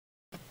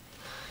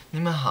你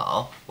们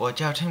好，我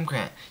叫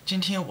Grant。今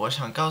天我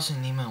想告诉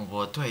你们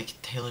我对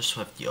Taylor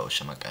Swift 有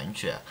什么感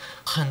觉。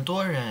很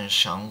多人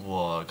想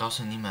我告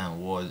诉你们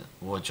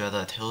我觉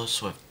得 Taylor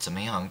Swift 怎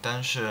么样，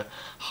但是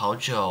好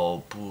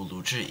久不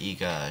录制一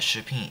个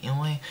视频，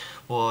因为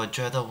我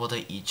觉得我的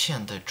以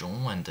前的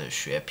中文的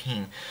水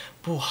平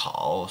不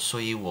好，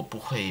所以我不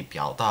会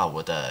表达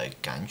我的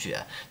感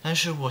觉。但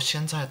是我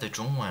现在的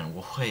中文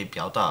我会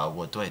表达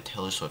我对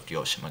Taylor Swift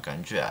有什么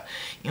感觉，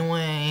因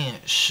为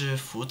是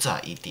复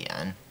杂一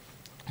点。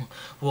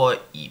我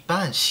一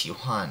般喜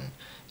欢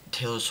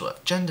Taylor Swift，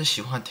真的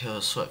喜欢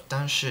Taylor Swift，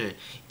但是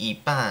一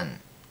般，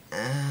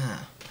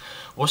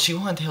我喜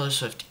欢 Taylor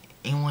Swift，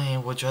因为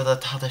我觉得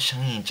她的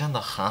声音真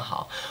的很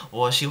好。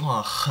我喜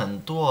欢很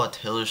多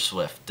Taylor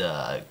Swift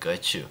的歌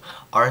曲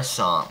，Our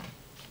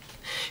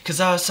Song。Cause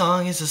our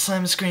song is a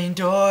slam screen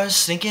door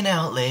sneaking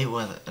out late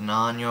with an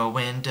on your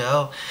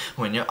window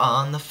when you're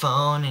on the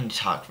phone and you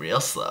talk real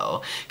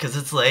slow. Cause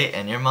it's late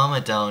and your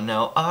mama don't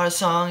know. Our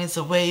song is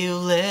the way you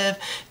live.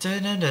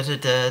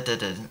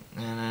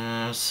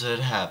 Should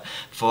have.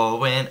 For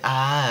when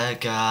I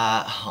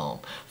got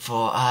home,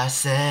 for I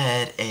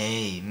said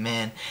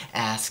amen,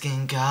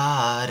 asking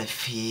God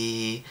if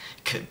he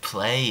could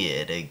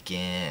play it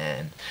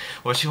again.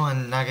 我喜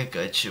欢那个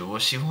歌曲，我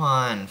喜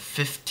欢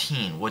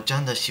 15，我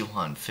真的喜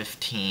欢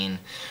 15。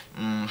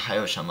还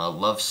有什么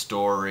Love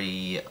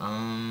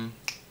Story，Our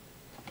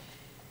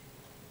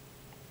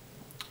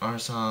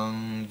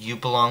Song You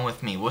Belong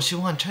With Me，我喜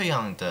欢这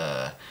样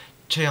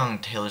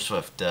Taylor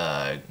Swift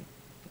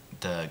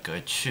的歌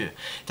曲，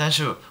但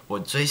是我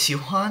最喜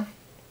欢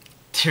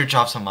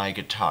Teardrops on My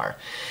Guitar.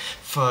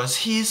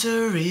 First, he's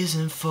the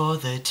reason for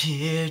the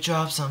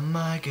teardrops on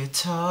my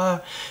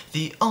guitar.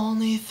 The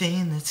only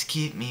thing that's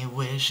keep me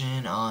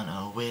wishing on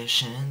a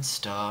wishing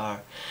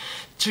star.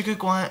 这个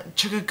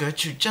歌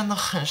曲真的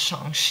很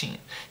伤心，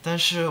但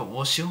是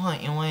我喜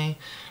欢，因为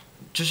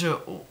就是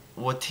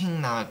我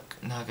听那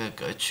个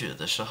歌曲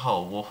的时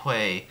候，我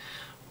会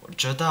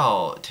知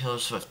道 Taylor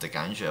Swift 的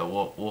感觉，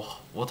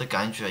我的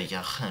感觉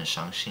也很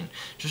伤心，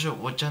就是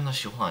我真的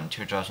喜欢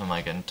Teardrops on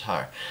My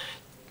Guitar。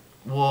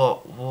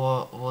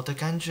我的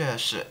感觉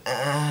是，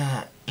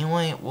因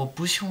为我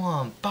不喜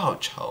欢报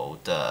仇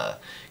的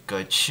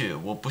歌曲，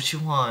我不喜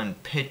欢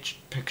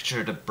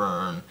Picture the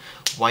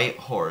Burn、White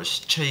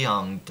Horse 这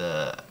样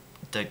的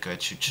歌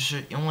曲，就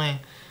是因为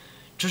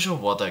这是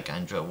我的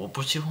感觉，我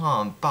不喜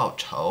欢报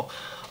仇。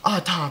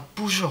他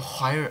不是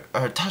坏人，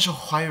他是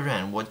坏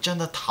人，我真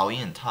的讨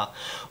厌他。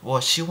我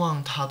希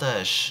望他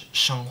的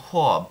生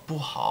活不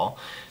好，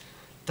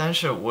但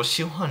是我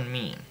喜欢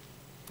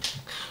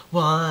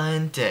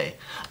me。One day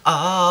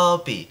I'll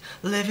be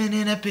living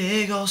in a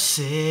big old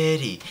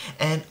city,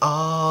 and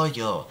all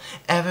you're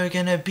ever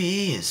gonna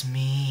be is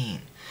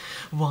mean.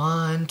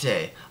 One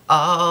day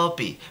I'll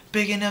be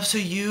big enough so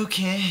you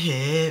can't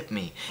hit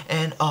me,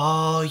 and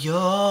all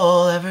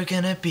you're ever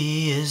gonna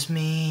be is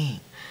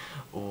mean.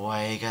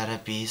 Why you gotta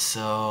be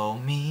so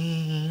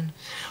mean？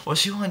 我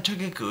喜欢这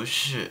个故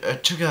事，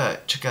这个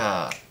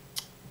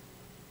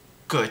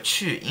歌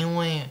曲，因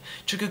为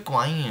这个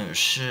关于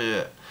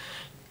是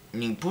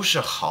你不是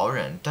好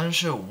人，但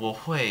是我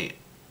会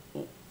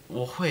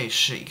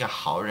是一个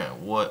好人，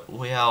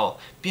我要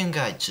变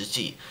改自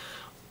己。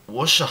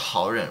我是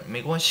好人，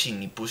没关系，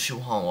你不喜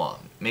欢我，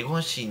没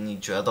关系，你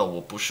觉得我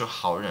不是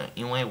好人，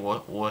因为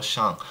我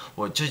想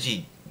我自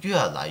己越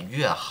来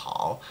越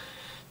好。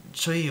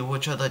所以我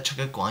觉得这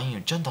个关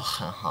于真的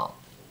很好，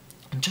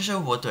这是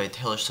我对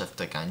Taylor Swift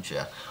的感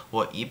觉。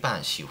我一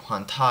般喜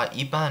欢他，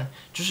一般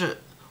就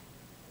是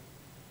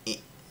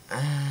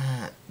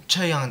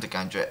这样的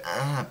感觉，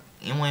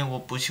因为我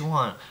不喜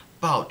欢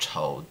报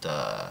仇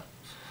的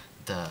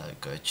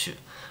歌曲。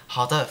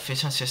好的，非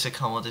常谢谢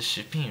看我的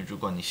视频。如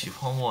果你喜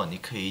欢我，你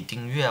可以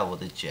订阅我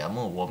的节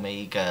目。我每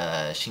一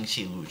个星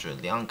期录制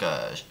2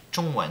个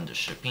中文的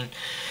视频。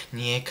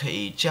你也可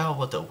以加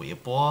我的微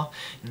博。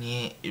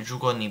如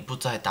果你不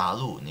在大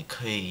陆，你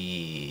可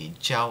以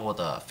加我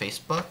的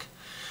Facebook。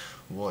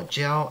我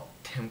叫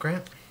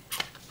Grant。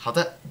好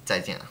的，再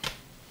见。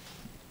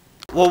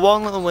我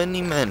忘了问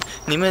你们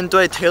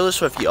对 Taylor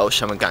Swift 有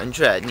什么感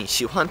觉？你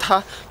喜欢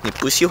他？你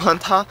不喜欢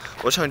他？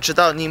我想知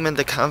道你们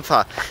的看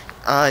法。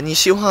你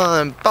喜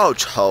欢报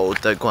仇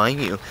的关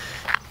于？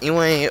因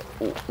为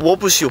我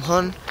不喜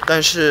欢，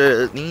但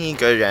是另一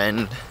个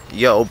人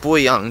有不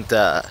一样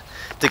的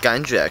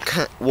感觉。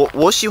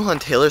我喜欢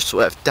Taylor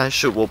Swift， 但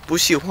是我不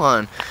喜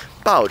欢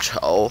报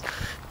仇。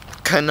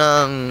可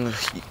能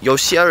有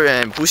些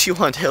人不喜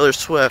欢 Taylor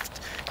Swift，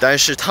 但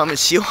是他们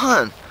喜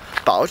欢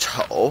报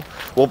仇。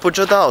我不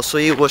知道，所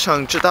以我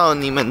想知道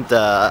你们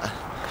的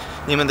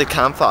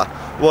看法。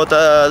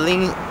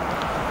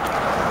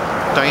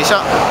等一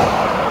下。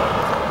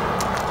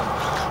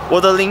我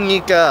的另一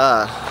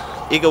个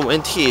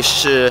问题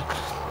是，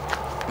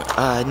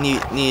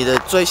你的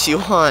最喜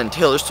欢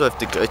Taylor Swift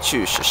的歌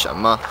曲是什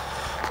么？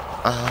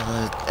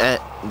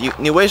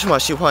你为什么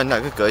喜欢那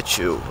个歌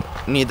曲？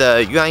你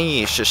的原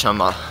因是什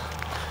么？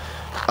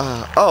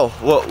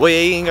我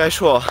也应该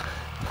说，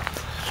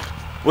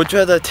我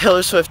觉得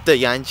Taylor Swift 的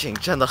眼睛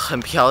真的很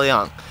漂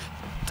亮。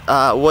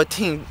我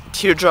听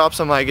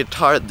Teardrops on My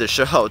Guitar 的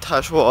时候，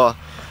他说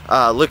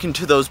，Look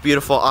into those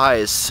beautiful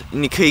eyes，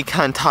 你可以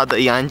看她的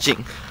眼睛，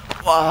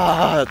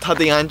哇，她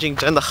的眼睛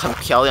真的很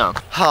漂亮。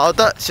好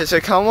的，谢谢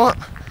看我，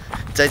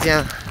再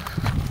见。